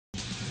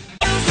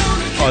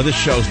Oh, this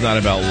show's not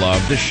about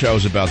love. This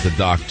show's about the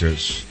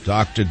doctors.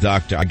 Doctor,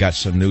 I got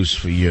some news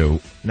for you.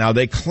 Now,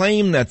 they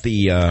claim that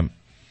the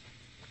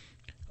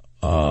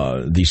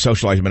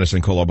socialized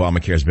medicine called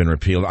Obamacare has been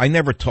repealed. I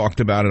never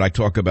talked about it. I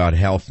talk about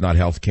health, not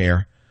health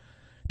care.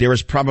 There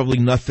is probably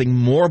nothing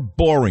more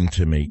boring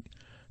to me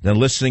than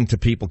listening to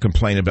people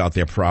complain about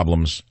their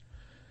problems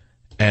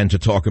and to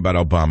talk about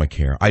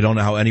Obamacare. I don't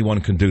know how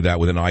anyone can do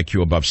that with an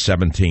IQ above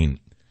 17.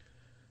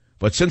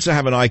 But since I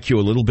have an IQ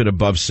a little bit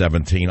above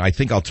 17, I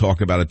think I'll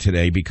talk about it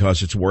today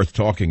because it's worth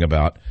talking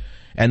about.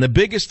 And the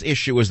biggest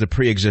issue is the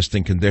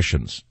pre-existing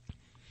conditions.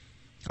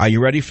 Are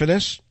you ready for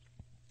this?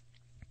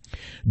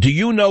 Do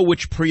you know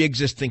which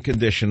pre-existing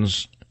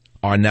conditions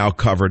are now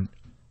covered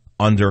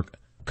under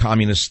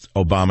communist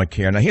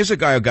Obamacare? Now, here's a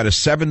guy who got a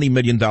 $70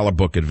 million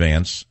book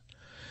advance.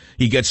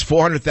 He gets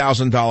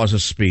 $400,000 a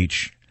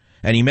speech,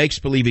 and he makes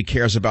believe he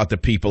cares about the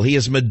people. He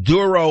is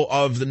Maduro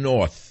of the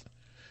North.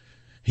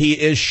 He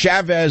is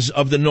Chavez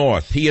of the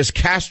North. He is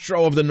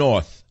Castro of the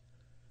North.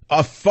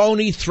 A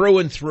phony through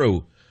and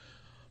through.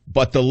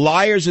 But the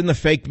liars in the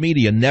fake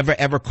media never,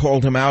 ever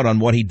called him out on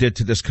what he did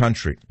to this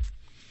country.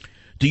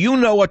 Do you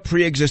know what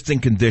pre-existing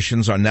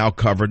conditions are now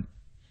covered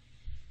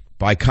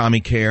by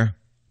CommuCare?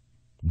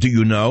 Do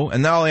you know?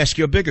 And now I'll ask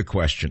you a bigger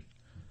question.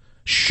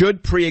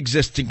 Should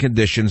pre-existing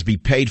conditions be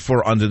paid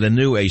for under the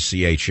new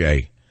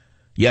ACHA?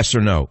 Yes or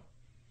no?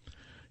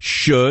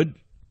 Should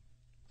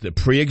the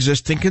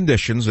pre-existing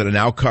conditions that are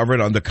now covered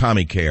under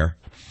CommuCare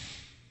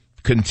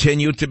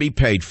continue to be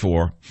paid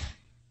for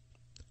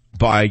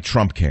by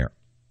TrumpCare?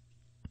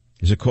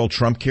 Is it called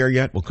TrumpCare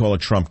yet? We'll call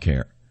it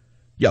TrumpCare.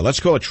 Yeah, let's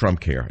call it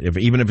TrumpCare.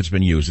 Even if it's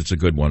been used, it's a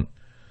good one.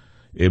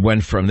 It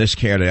went from this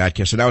care to that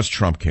care, so now it's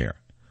TrumpCare.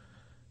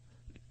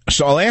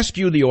 So I'll ask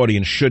you, the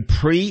audience, should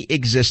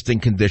pre-existing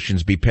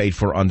conditions be paid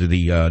for under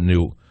the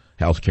new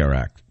Health Care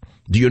Act?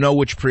 Do you know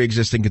which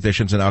pre-existing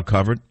conditions are now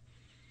covered?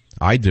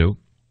 I do.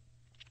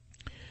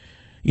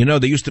 You know,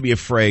 there used to be a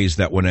phrase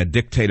that when a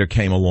dictator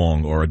came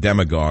along, or a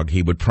demagogue,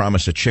 he would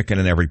promise a chicken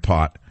in every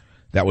pot.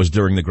 That was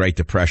during the Great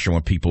Depression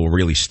when people were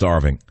really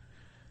starving,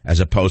 as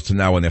opposed to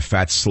now when they're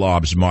fat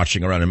slobs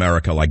marching around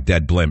America like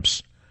dead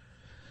blimps.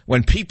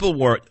 When people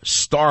were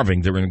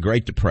starving during the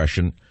Great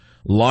Depression,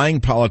 lying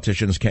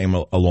politicians came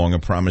along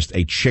and promised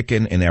a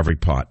chicken in every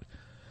pot.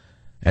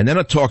 And then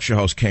a talk show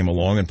host came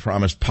along and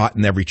promised pot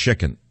in every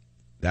chicken.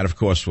 That, of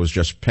course, was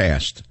just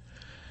passed.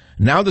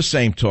 Now the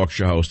same talk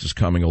show host is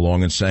coming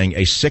along and saying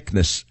a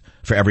sickness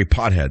for every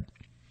pothead,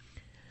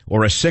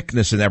 or a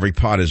sickness in every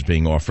pot is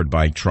being offered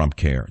by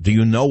TrumpCare. Do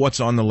you know what's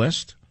on the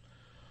list?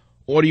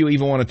 Or do you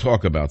even want to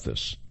talk about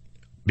this?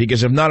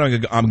 Because if not,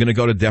 I'm going to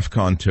go to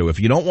DEFCON 2. If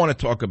you don't want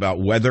to talk about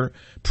whether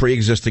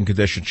pre-existing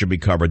conditions should be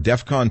covered,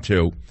 DEFCON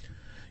 2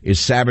 is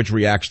Savage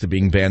reacts to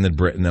being banned in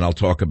Britain, and I'll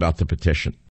talk about the petition.